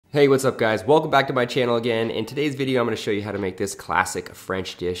Hey, what's up guys? Welcome back to my channel again. In today's video, I'm gonna show you how to make this classic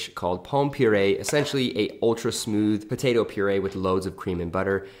French dish called pomme puree, essentially a ultra smooth potato puree with loads of cream and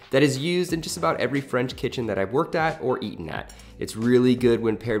butter that is used in just about every French kitchen that I've worked at or eaten at. It's really good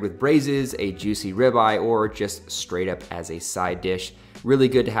when paired with braises, a juicy ribeye, or just straight up as a side dish. Really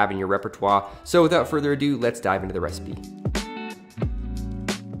good to have in your repertoire. So without further ado, let's dive into the recipe.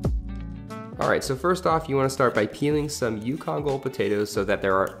 All right, so first off, you wanna start by peeling some Yukon Gold potatoes so that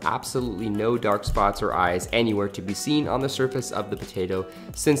there are absolutely no dark spots or eyes anywhere to be seen on the surface of the potato,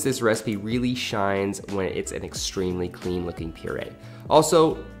 since this recipe really shines when it's an extremely clean looking puree.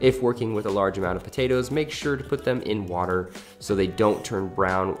 Also, if working with a large amount of potatoes, make sure to put them in water so they don't turn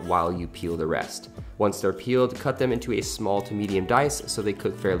brown while you peel the rest. Once they're peeled, cut them into a small to medium dice so they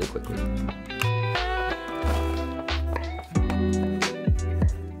cook fairly quickly.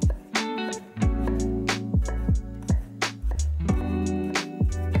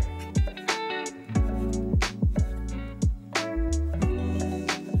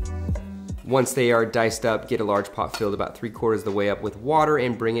 Once they are diced up, get a large pot filled about 3/4 of the way up with water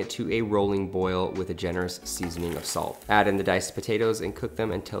and bring it to a rolling boil with a generous seasoning of salt. Add in the diced potatoes and cook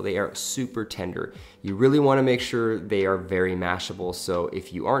them until they are super tender. You really wanna make sure they are very mashable, so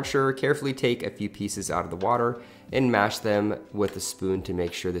if you aren't sure, carefully take a few pieces out of the water and mash them with a spoon to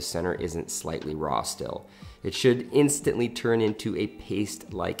make sure the center isn't slightly raw still. It should instantly turn into a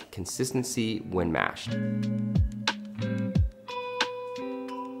paste-like consistency when mashed.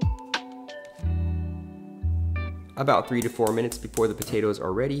 About 3 to 4 minutes before the potatoes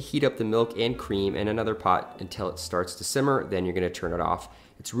are ready, heat up the milk and cream in another pot until it starts to simmer, then you're gonna turn it off.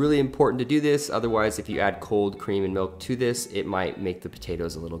 It's really important to do this, otherwise if you add cold cream and milk to this, it might make the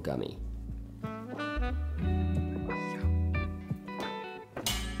potatoes a little gummy.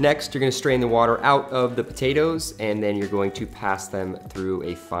 Next, you're gonna strain the water out of the potatoes and then you're going to pass them through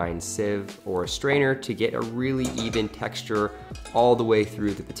a fine sieve or a strainer to get a really even texture all the way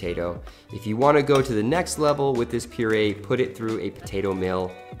through the potato. If you wanna go to the next level with this puree, put it through a potato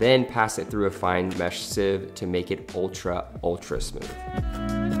mill, then pass it through a fine mesh sieve to make it ultra smooth.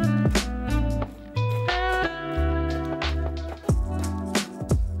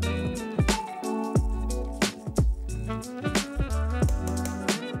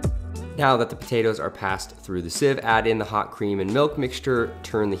 Now that the potatoes are passed through the sieve, add in the hot cream and milk mixture,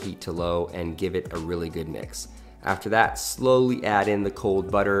 turn the heat to low, and give it a really good mix. After that, slowly add in the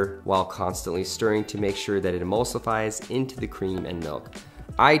cold butter while constantly stirring to make sure that it emulsifies into the cream and milk.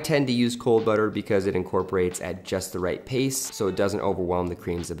 I tend to use cold butter because it incorporates at just the right pace so it doesn't overwhelm the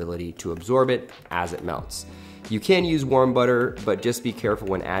cream's ability to absorb it as it melts. You can use warm butter, but just be careful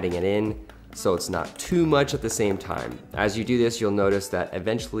when adding it in, so it's not too much at the same time. As you do this, you'll notice that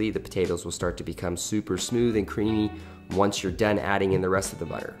eventually the potatoes will start to become super smooth and creamy once you're done adding in the rest of the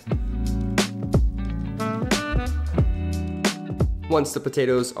butter. Once the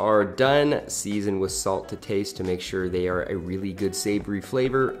potatoes are done, season with salt to taste to make sure they are a really good savory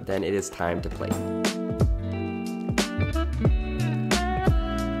flavor, then it is time to plate.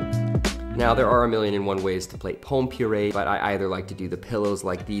 Now there are 1,000,001 ways to plate pomme puree, but I either like to do the pillows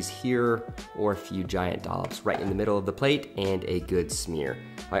like these here or a few giant dollops right in the middle of the plate and a good smear.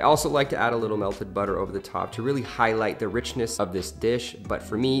 I also like to add a little melted butter over the top to really highlight the richness of this dish, but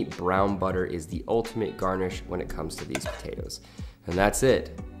for me, brown butter is the ultimate garnish when it comes to these potatoes. And that's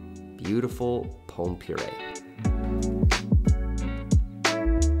it. Beautiful pomme puree.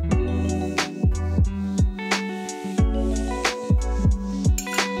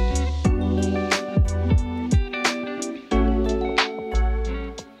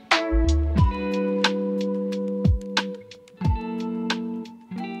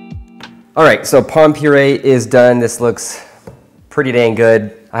 All right, so pomme puree is done. This looks pretty dang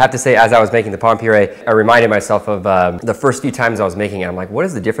good. I have to say, as I was making the pomme puree, I reminded myself of the first few times I was making it. I'm like, what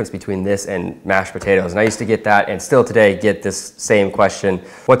is the difference between this and mashed potatoes? And I used to get that, and still today get this same question.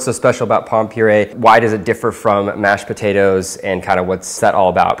 What's so special about pomme puree? Why does it differ from mashed potatoes, and kind of what's that all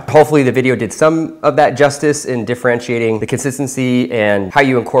about? Hopefully the video did some of that justice in differentiating the consistency and how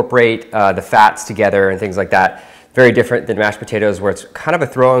you incorporate the fats together and things like that. Very different than mashed potatoes, where it's kind of a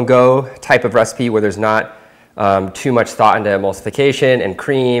throw and go type of recipe where there's not too much thought into emulsification and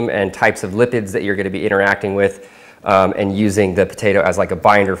cream and types of lipids that you're going to be interacting with and using the potato as like a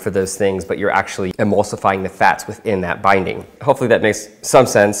binder for those things, but you're actually emulsifying the fats within that binding. Hopefully that makes some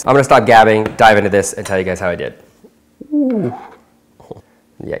sense. I'm going to stop gabbing, dive into this, and tell you guys how I did. Ooh.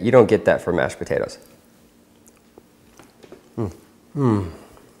 Yeah, you don't get that for mashed potatoes.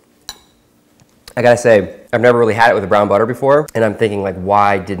 I gotta say, I've never really had it with a brown butter before, and I'm thinking like,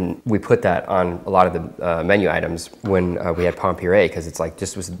 why didn't we put that on a lot of the menu items when we had Pomme puree? Because it's like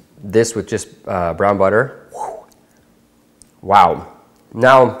this with just brown butter. Whew. Wow.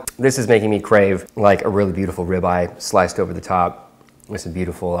 Now this is making me crave like a really beautiful ribeye sliced over the top with some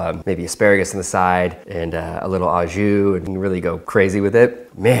beautiful maybe asparagus on the side and a little au jus, and really go crazy with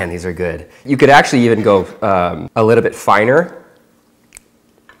it. Man, these are good. You could actually even go a little bit finer.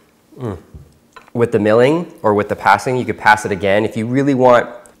 With the milling or with the passing. You could pass it again. If you really want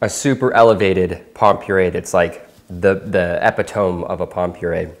a super elevated Pomme puree that's like the epitome of a Pomme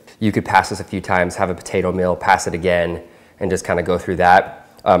puree, you could pass this a few times, have a potato mill, pass it again, and just kind of go through that.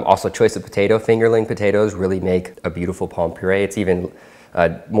 Also, choice of potato, fingerling potatoes really make a beautiful Pomme puree. It's even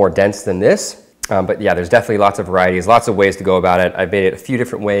more dense than this. But yeah, there's definitely lots of varieties, lots of ways to go about it. I've made it a few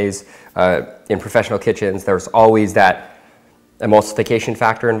different ways. In professional kitchens, there's always that emulsification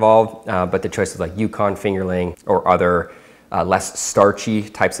factor involved, but the choices like Yukon, fingerling, or other less starchy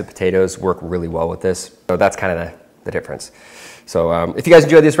types of potatoes work really well with this. So that's kind of the difference. So if you guys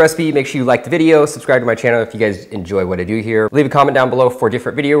enjoyed this recipe, make sure you like the video, subscribe to my channel if you guys enjoy what I do here. Leave a comment down below for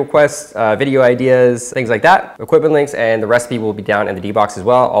different video requests, video ideas, things like that. Equipment links and the recipe will be down in the D box as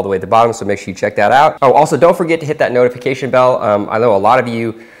well, all the way at the bottom, so make sure you check that out. Oh, also don't forget to hit that notification bell. I know a lot of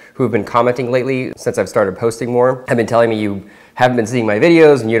you who have been commenting lately since I've started posting more have been telling me you haven't been seeing my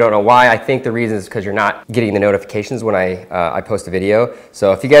videos and you don't know why. I think the reason is because you're not getting the notifications when I post a video.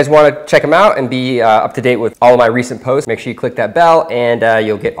 So if you guys want to check them out and be up to date with all of my recent posts, make sure you click that bell and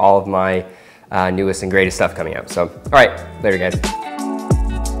you'll get all of my newest and greatest stuff coming up. So, all right, later guys.